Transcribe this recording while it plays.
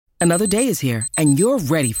Another day is here, and you're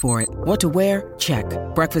ready for it. What to wear? Check.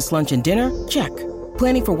 Breakfast, lunch, and dinner? Check.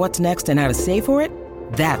 Planning for what's next and how to save for it?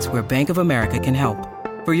 That's where Bank of America can help.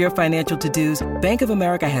 For your financial to-dos, Bank of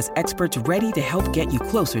America has experts ready to help get you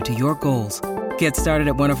closer to your goals. Get started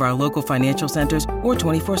at one of our local financial centers or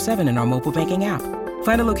 24/7 in our mobile banking app.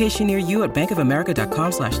 Find a location near you at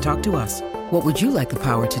bankofamerica.com/talktous. What would you like the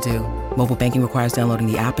power to do? Mobile banking requires downloading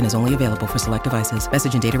the app and is only available for select devices.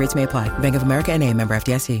 Message and data rates may apply. Bank of America N.A., member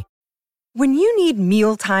FDIC. When you need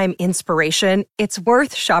mealtime inspiration, it's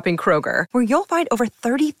worth shopping Kroger, where you'll find over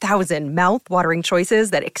 30,000 mouth-watering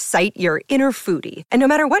choices that excite your inner foodie. And no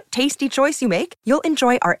matter what tasty choice you make, you'll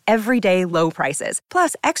enjoy our everyday low prices,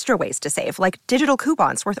 plus extra ways to save, like digital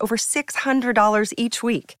coupons worth over $600 each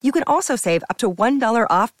week. You can also save up to $1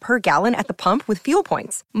 off per gallon at the pump with fuel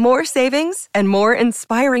points. More savings and more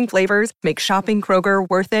inspiring flavors make shopping Kroger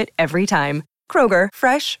worth it every time. Kroger,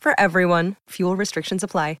 fresh for everyone. Fuel restrictions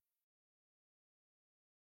apply.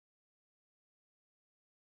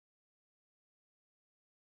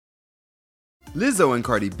 Lizzo and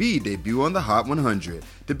Cardi B debut on the Hot 100.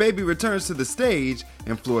 DaBaby returns to the stage,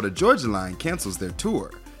 and Florida Georgia Line cancels their tour.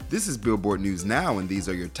 This is Billboard News Now, and these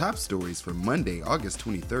are your top stories for Monday, August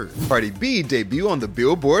 23rd. Cardi B debut on the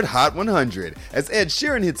Billboard Hot 100 as Ed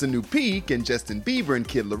Sheeran hits a new peak and Justin Bieber and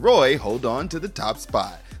Kid Laroi hold on to the top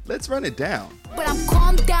spot. Let's run it down. But I'm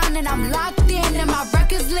calmed down and I'm locked in and my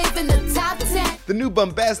records live in the top 10. The new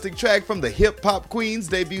bombastic track from the hip hop queens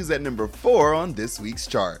debuts at number 4 on this week's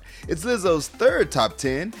chart. It's Lizzo's third top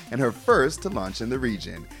 10 and her first to launch in the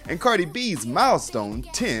region. And Cardi B's milestone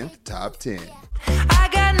 10th top 10. I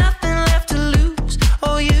got nothing left to lose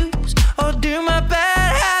or use, or do my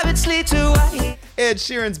bad habits lead to white? Ed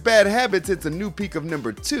Sheeran's Bad Habits hits a new peak of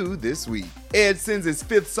number 2 this week. Ed sends his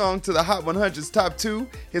 5th song to the Hot 100's top 2.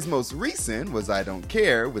 His most recent was I Don't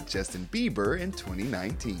Care with Justin Bieber in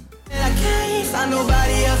 2019. I can't find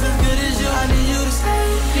nobody else as good as you. I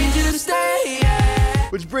need you to stay, yeah.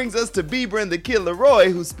 Which brings us to Bieber and the Kid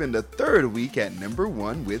Laroi, who spend a third week at number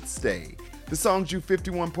 1 with Stay. The song drew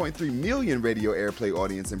 51.3 million radio airplay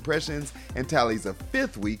audience impressions and tallies a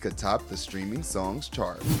 5th week atop the streaming songs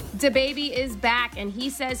chart. DaBaby is back, and he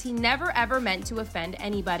says he never ever meant to offend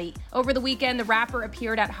anybody. Over the weekend, the rapper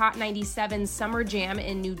appeared at Hot 97's Summer Jam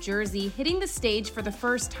in New Jersey, hitting the stage for the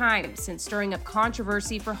first time since stirring up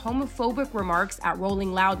controversy for homophobic remarks at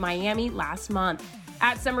Rolling Loud Miami last month.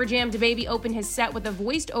 At Summer Jam, DaBaby opened his set with a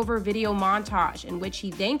voiced-over video montage in which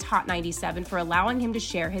he thanked Hot 97 for allowing him to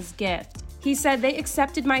share his gift. He said, "They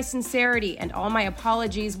accepted my sincerity and all my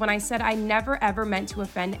apologies when I said I never ever meant to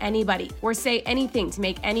offend anybody or say anything to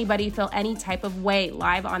make anybody feel any type of way,"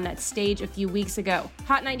 live on that stage a few weeks ago.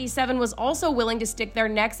 Hot 97 was also willing to stick their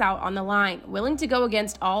necks out on the line, willing to go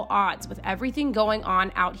against all odds with everything going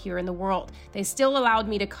on out here in the world. They still allowed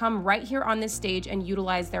me to come right here on this stage and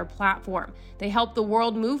utilize their platform. They helped the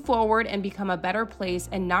world move forward and become a better place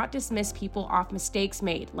and not dismiss people off mistakes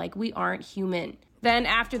made, like we aren't human. Then,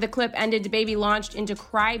 after the clip ended, DaBaby launched into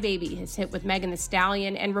Cry Baby, his hit with Megan Thee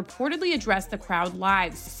Stallion, and reportedly addressed the crowd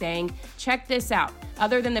live, saying, "Check this out.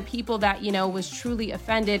 Other than the people that, was truly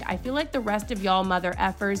offended, I feel like the rest of y'all mother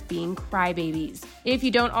effers being crybabies." If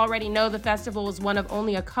you don't already know, the festival is one of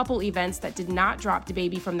only a couple events that did not drop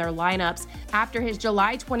DaBaby from their lineups after his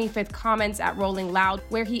July 25th comments at Rolling Loud,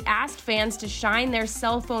 where he asked fans to shine their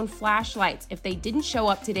cell phone flashlights if they didn't show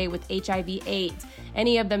up today with HIV/AIDS,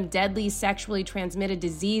 any of them deadly sexually transmitted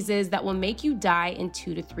diseases that will make you die in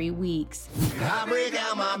 2 to 3 weeks. I break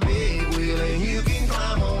out my big wheel and you can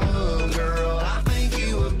climb on, girl. I think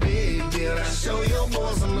you a big deal. I show your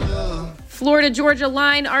boy some love. Florida Georgia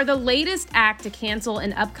Line are the latest act to cancel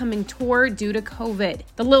an upcoming tour due to COVID.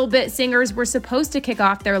 The Lil Bit singers were supposed to kick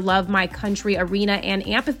off their Love My Country Arena and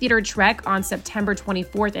Amphitheater trek on September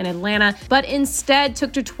 24th in Atlanta, but instead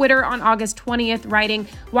took to Twitter on August 20th, writing,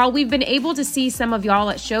 "While we've been able to see some of y'all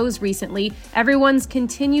at shows recently, everyone's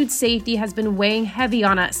continued safety has been weighing heavy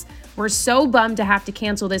on us. We're so bummed to have to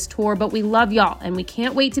cancel this tour, but we love y'all and we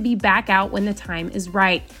can't wait to be back out when the time is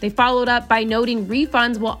right." They followed up by noting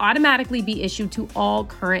refunds will automatically be issued to all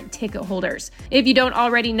current ticket holders. If you don't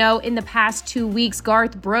already know, in the past 2 weeks,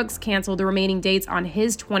 Garth Brooks canceled the remaining dates on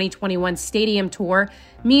his 2021 stadium tour.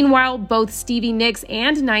 Meanwhile, both Stevie Nicks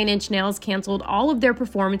and 9 Inch Nails canceled all of their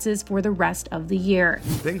performances for the rest of the year.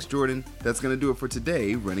 Thanks, Jordan. That's going to do it for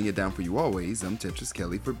today. Running it down for you always, I'm Tetris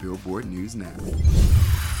Kelly for Billboard News Now.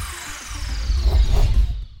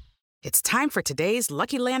 It's time for today's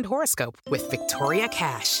Lucky Land horoscope with Victoria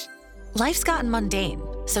Cash. Life's gotten mundane,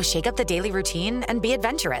 so shake up the daily routine and be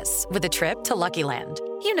adventurous with a trip to Lucky Land.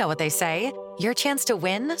 You know what they say. Your chance to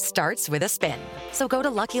win starts with a spin. So go to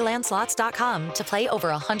LuckyLandSlots.com to play over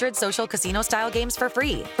 100 social casino-style games for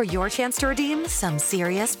free for your chance to redeem some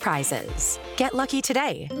serious prizes. Get lucky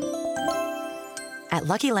today at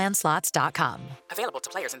LuckyLandSlots.com. Available to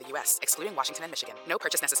players in the U.S., excluding Washington and Michigan. No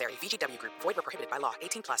purchase necessary. VGW Group. Void where prohibited by law.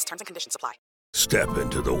 18+. Terms and conditions apply. Step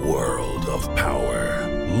into the world of power,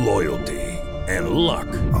 loyalty, and luck.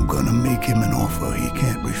 I'm gonna make him an offer he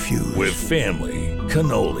can't refuse. With family,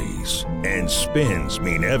 cannolis, and spins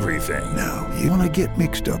mean everything. Now, you wanna get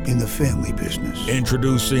mixed up in the family business.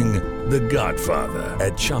 Introducing The Godfather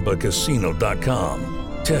at ChumbaCasino.com.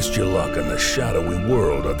 Test your luck in the shadowy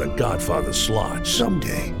world of The Godfather slot.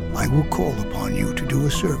 Someday, I will call upon you to do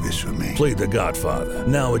a service for me. Play The Godfather,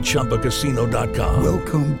 now at ChumbaCasino.com.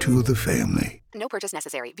 Welcome to the family. No purchase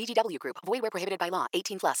necessary. VGW Group. Void where prohibited by law.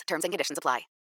 18+. Terms and conditions apply.